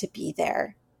going to be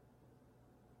there.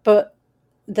 But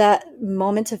that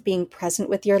moment of being present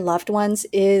with your loved ones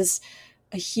is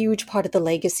a huge part of the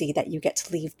legacy that you get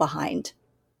to leave behind.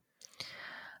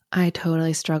 I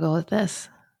totally struggle with this.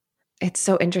 It's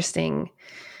so interesting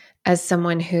as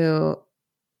someone who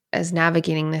is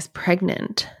navigating this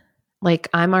pregnant. Like,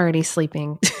 I'm already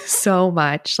sleeping so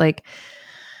much. Like,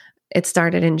 it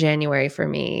started in January for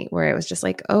me, where it was just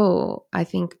like, oh, I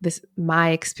think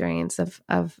my experience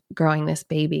of growing this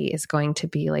baby is going to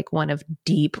be like one of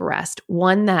deep rest,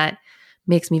 one that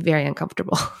makes me very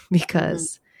uncomfortable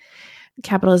because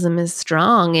capitalism is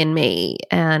strong in me,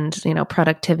 and,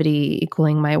 productivity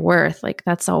equaling my worth. Like,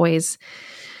 that's always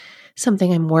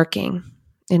something I'm working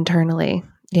internally.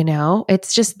 I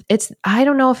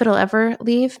don't know if it'll ever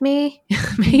leave me,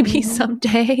 maybe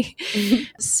someday.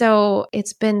 So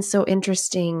it's been so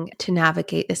interesting to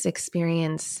navigate this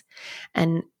experience.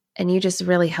 And you just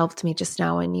really helped me just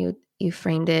now when you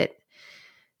framed it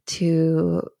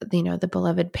to, the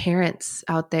beloved parents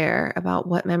out there about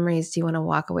what memories do you want to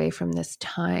walk away from this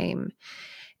time.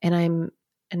 And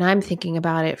I'm thinking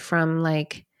about it from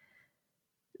like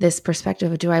this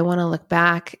perspective of, do I want to look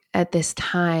back at this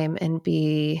time and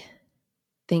be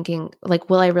thinking like,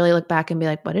 will I really look back and be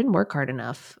like, well, I didn't work hard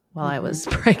enough while I was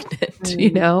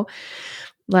pregnant,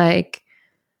 like,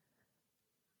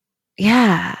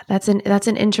 yeah, that's an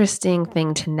interesting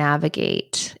thing to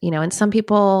navigate, and some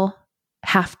people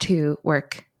have to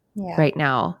work right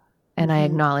now. And I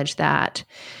acknowledge that.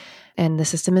 And the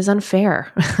system is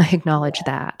unfair. I acknowledge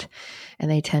that. And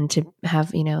they tend to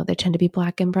have, they tend to be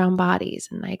Black and brown bodies.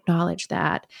 And I acknowledge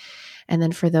that. And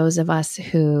then for those of us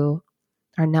who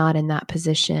are not in that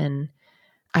position,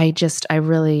 I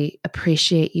really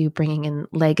appreciate you bringing in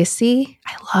legacy.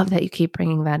 I love that you keep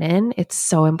bringing that in. It's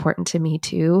so important to me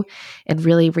too. It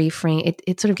really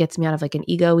it sort of gets me out of like an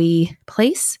ego-y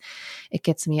place. It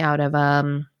gets me out of,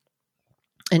 an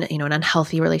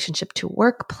unhealthy relationship to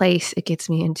workplace. It gets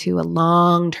me into a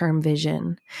long-term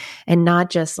vision, and not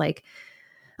just like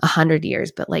 100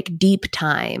 years, but like deep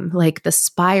time, like the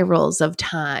spirals of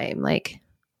time. Like,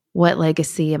 what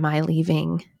legacy am I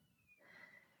leaving?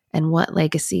 And what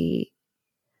is the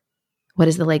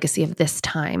legacy of this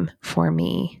time for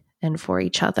me and for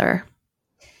each other?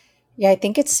 Yeah, I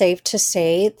think it's safe to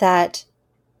say that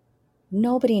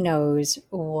nobody knows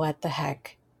what the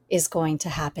heck is going to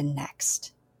happen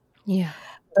next. Yeah.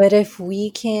 But if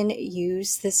we can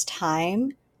use this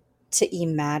time to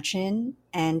imagine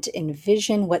and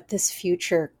envision what this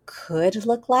future could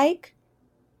look like,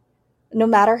 no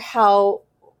matter how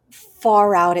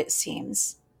far out it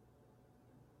seems,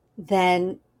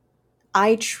 then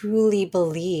I truly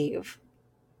believe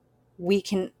we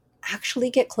can actually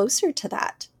get closer to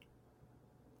that.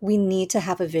 we need to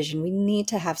have a vision. We need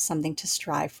to have something to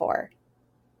strive for.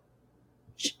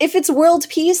 If it's world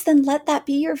peace, then let that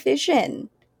be your vision.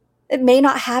 It may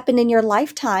not happen in your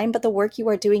lifetime, but the work you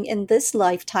are doing in this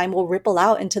lifetime will ripple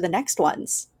out into the next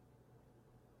ones.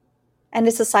 And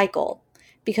it's a cycle,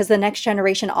 because the next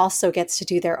generation also gets to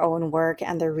do their own work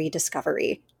and their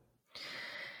rediscovery.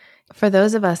 For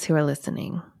those of us who are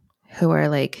listening, who are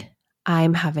like,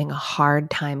 I'm having a hard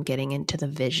time getting into the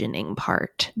visioning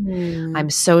part.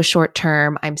 I'm so short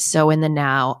term. I'm so in the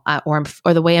now, or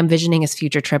the way I'm visioning is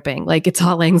future tripping. Like it's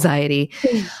all anxiety.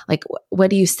 Like, what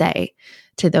do you say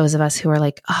to those of us who are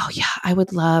like, oh yeah, I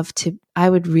would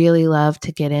really love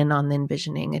to get in on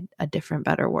envisioning a different,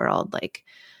 better world. Like,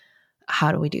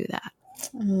 how do we do that?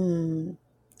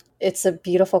 It's a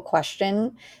beautiful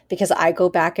question, because I go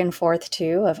back and forth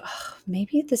too of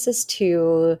maybe this is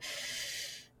too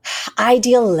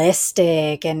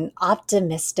idealistic and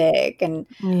optimistic. And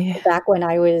back when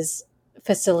I was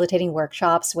facilitating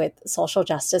workshops with social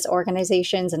justice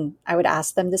organizations, and I would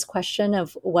ask them this question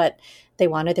of what they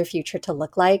wanted their future to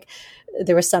look like,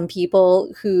 there were some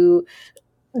people who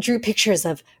drew pictures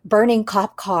of burning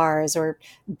cop cars or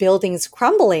buildings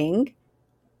crumbling.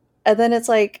 And then it's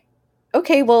like,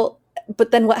 okay, well, but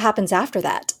then what happens after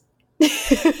that?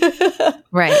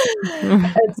 Right.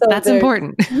 So that's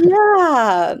important.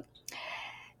 Yeah.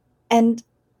 And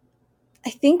I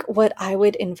think what I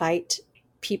would invite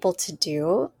people to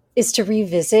do is to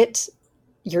revisit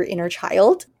your inner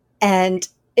child. And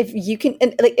if you can,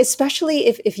 and like, especially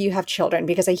if you have children,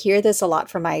 because I hear this a lot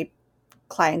from my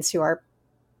clients who are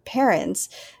parents,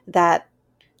 that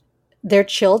their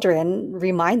children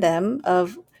remind them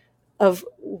of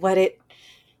what it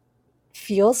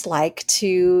feels like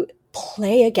to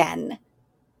play again.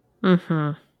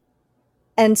 Mm-hmm.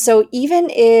 And so even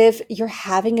if you're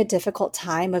having a difficult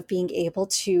time of being able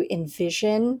to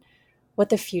envision what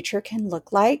the future can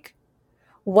look like,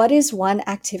 what is one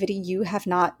activity you have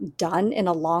not done in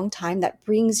a long time that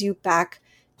brings you back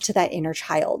to that inner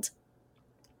child?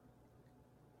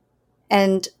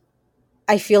 And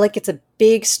I feel like it's a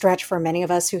big stretch for many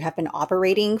of us who have been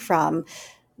operating from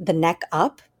the neck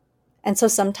up. And so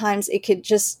sometimes it could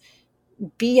just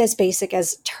be as basic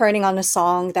as turning on a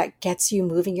song that gets you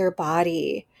moving your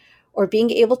body, or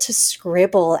being able to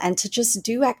scribble and to just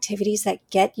do activities that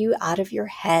get you out of your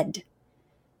head.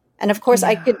 And of course,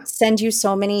 I could send you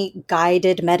so many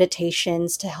guided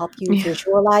meditations to help you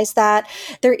visualize that.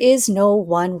 There is no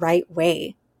one right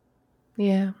way.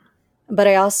 Yeah. But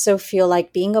I also feel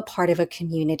like being a part of a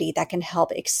community that can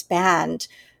help expand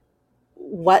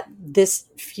what this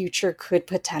future could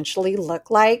potentially look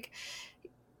like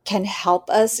can help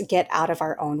us get out of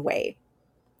our own way.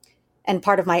 And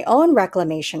part of my own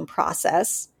reclamation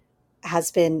process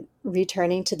has been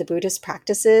returning to the Buddhist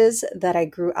practices that I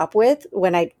grew up with.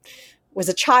 When I was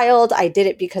a child, I did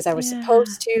it because I was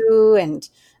supposed to, and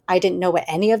I didn't know what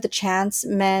any of the chants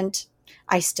meant.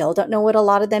 I still don't know what a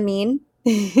lot of them mean.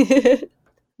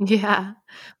 Yeah,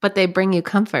 but they bring you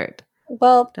comfort.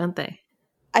 Well, don't they?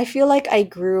 I feel like I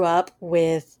grew up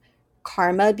with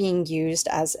karma being used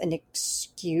as an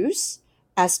excuse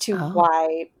as to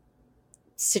why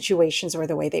situations were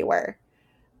the way they were.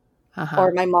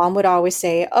 Or my mom would always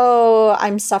say, oh,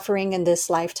 I'm suffering in this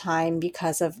lifetime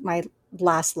because of my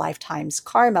last lifetime's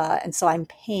karma, and so I'm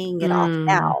paying it off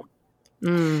now.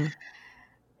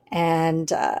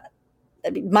 And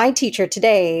my teacher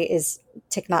today is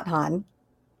Thich Nhat Hanh,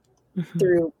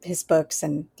 through his books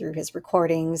and through his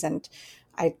recordings. And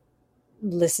I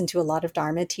listen to a lot of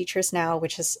Dharma teachers now,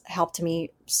 which has helped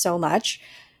me so much.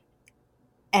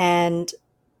 And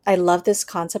I love this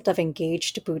concept of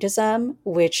engaged Buddhism,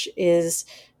 which is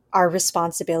our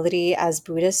responsibility as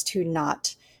Buddhists to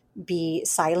not be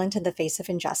silent in the face of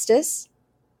injustice.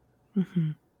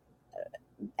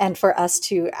 And for us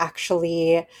to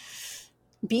actually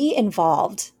be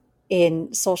involved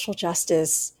in social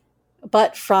justice,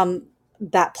 but from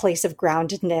that place of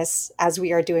groundedness as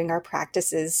we are doing our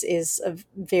practices, is a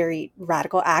very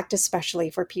radical act, especially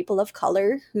for people of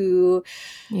color who,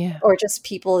 or just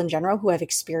people in general who have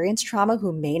experienced trauma,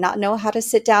 who may not know how to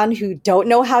sit down, who don't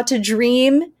know how to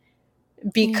dream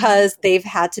because they've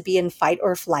had to be in fight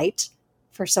or flight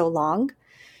for so long.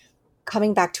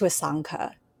 Coming back to a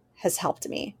Sangha has helped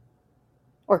me,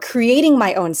 or creating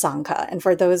my own Sangha. And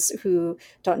for those who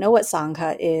don't know what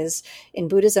Sangha is, in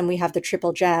Buddhism, we have the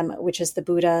triple gem, which is the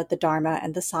Buddha, the Dharma,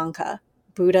 and the Sangha.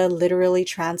 Buddha literally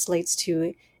translates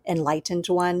to enlightened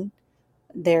one.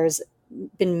 There's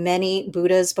been many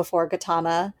Buddhas before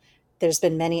Gautama. There's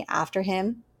been many after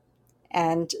him.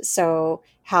 And so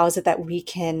how is it that we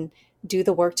can do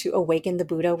the work to awaken the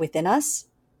Buddha within us?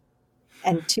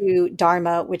 and to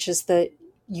Dharma, which is the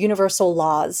universal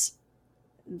laws,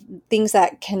 things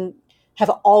that can have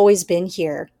always been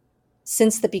here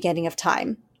since the beginning of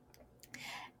time.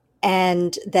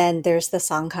 And then there's the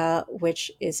Sangha,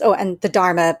 which is, and the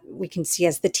Dharma we can see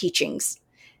as the teachings.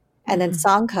 And then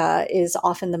Sangha is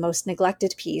often the most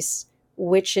neglected piece,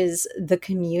 which is the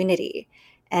community.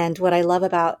 And what I love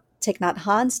about Thich Nhat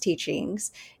Hanh's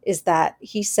teachings is that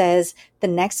he says the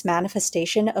next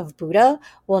manifestation of Buddha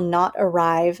will not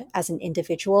arrive as an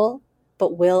individual,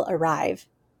 but will arrive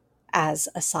as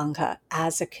a Sangha,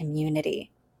 as a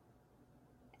community.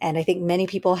 And I think many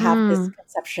people have this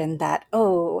conception that,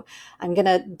 I'm going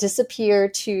to disappear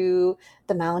to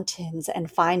the mountains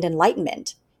and find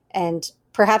enlightenment. And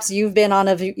perhaps you've been on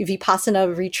a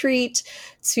Vipassana retreat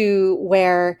to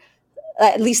where,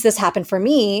 at least this happened for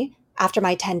me, after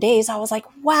my 10 days, I was like,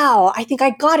 wow, I think I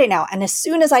got it now. And as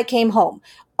soon as I came home,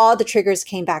 all the triggers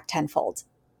came back tenfold.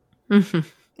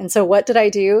 And so what did I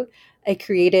do? I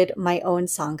created my own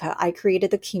Sangha. I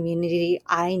created the community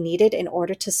I needed in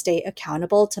order to stay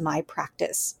accountable to my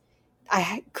practice.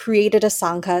 I created a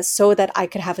Sangha so that I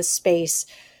could have a space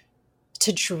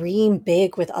to dream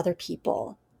big with other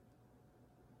people,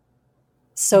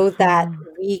 so that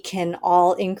we can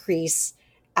all increase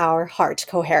our heart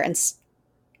coherence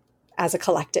as a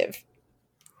collective.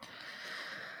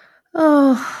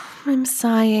 Oh, I'm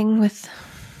sighing with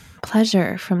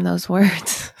pleasure from those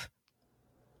words.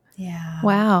 Yeah.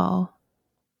 Wow.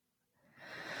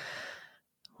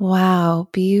 Wow.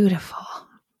 Beautiful.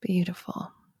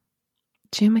 Beautiful.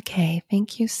 Juma K,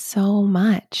 thank you so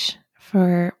much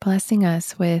for blessing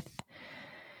us with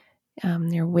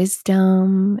your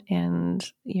wisdom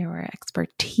and your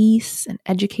expertise and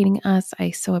educating us. I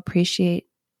so appreciate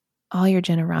all your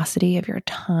generosity of your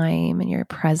time and your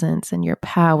presence and your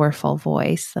powerful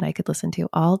voice that I could listen to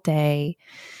all day.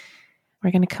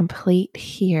 We're going to complete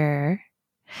here.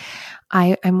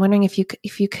 I'm wondering if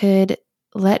you could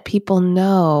let people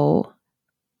know,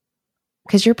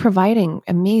 because you're providing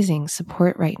amazing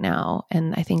support right now,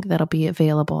 and I think that'll be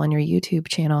available on your YouTube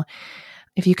channel.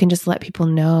 If you can just let people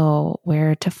know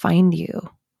where to find you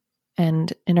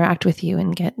and interact with you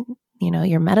and get,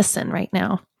 your medicine right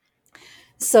now.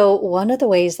 So one of the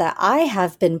ways that I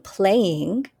have been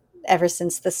playing ever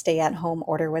since the stay-at-home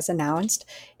order was announced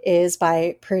is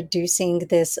by producing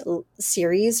this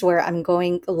series where I'm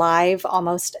going live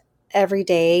almost every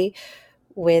day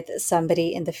with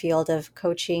somebody in the field of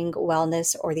coaching,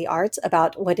 wellness, or the arts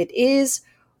about what it is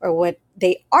or what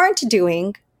they aren't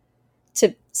doing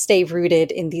to stay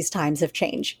rooted in these times of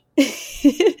change.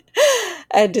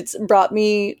 And it's brought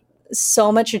me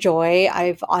so much joy.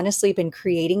 I've honestly been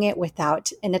creating it without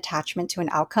an attachment to an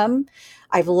outcome.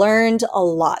 I've learned a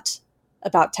lot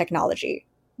about technology,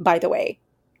 by the way.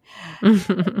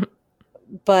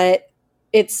 But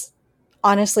it's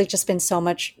honestly just been so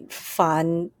much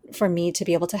fun for me to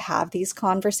be able to have these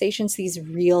conversations, these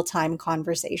real-time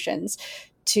conversations,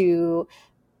 to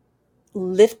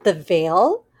lift the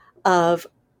veil of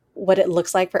what it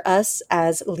looks like for us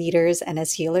as leaders and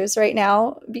as healers right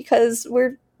now, because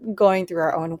we're going through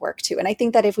our own work too. And I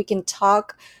think that if we can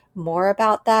talk more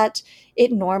about that,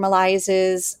 it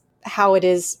normalizes how it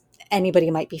is anybody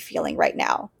might be feeling right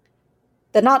now.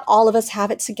 That not all of us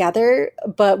have it together,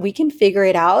 but we can figure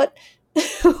it out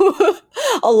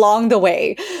along the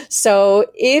way. So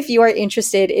if you are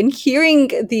interested in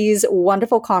hearing these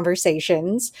wonderful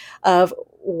conversations of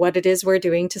what it is we're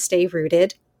doing to stay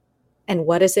rooted and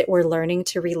what is it we're learning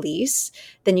to release,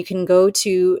 then you can go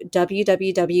to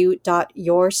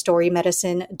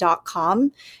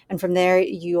www.yourstorymedicine.com. And from there,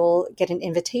 you'll get an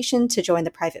invitation to join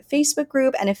the private Facebook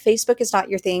group. And if Facebook is not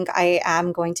your thing, I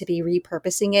am going to be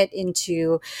repurposing it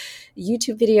into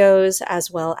YouTube videos as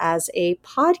well as a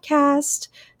podcast.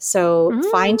 So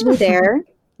find me there,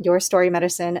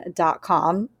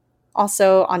 yourstorymedicine.com.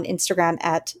 Also on Instagram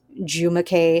at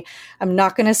JumaK. I'm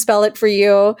not going to spell it for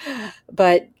you,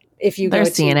 but if you they're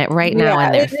seeing it right now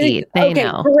in their feed. They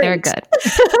know. Great. They're good.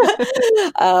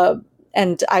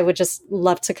 And I would just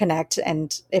love to connect.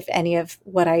 And if any of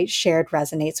what I shared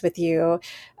resonates with you,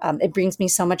 it brings me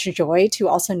so much joy to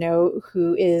also know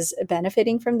who is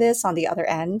benefiting from this on the other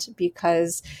end,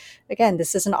 because again,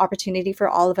 this is an opportunity for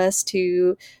all of us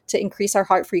to increase our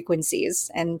heart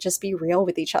frequencies and just be real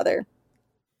with each other.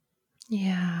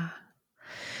 Yeah.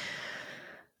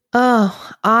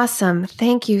 Oh, awesome.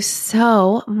 Thank you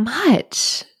so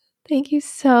much. Thank you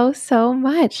so, so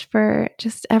much for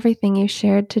just everything you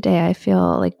shared today. I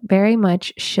feel like very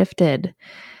much shifted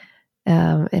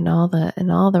in all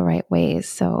the right ways.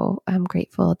 So I'm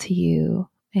grateful to you,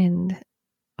 and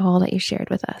all that you shared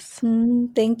with us.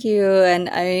 Thank you. And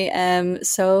I am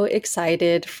so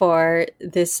excited for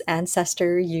this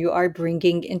ancestor you are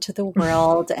bringing into the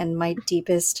world. And my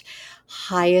deepest,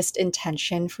 highest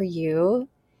intention for you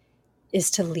is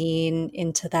to lean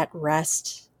into that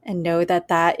rest and know that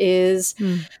that is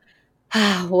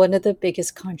one of the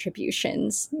biggest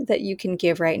contributions that you can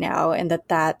give right now, and that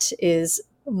that is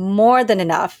more than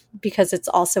enough, because it's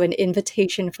also an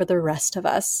invitation for the rest of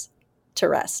us to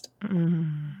rest.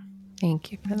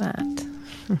 Thank you for that.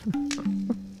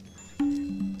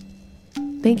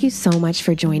 Thank you so much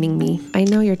for joining me. I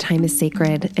know your time is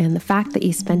sacred, and the fact that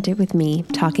you spent it with me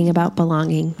talking about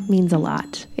belonging means a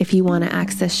lot. If you want to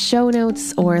access show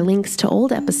notes or links to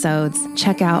old episodes,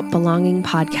 check out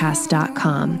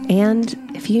belongingpodcast.com. And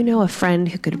if you know a friend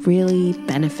who could really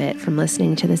benefit from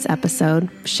listening to this episode,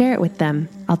 share it with them.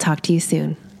 I'll talk to you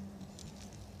soon.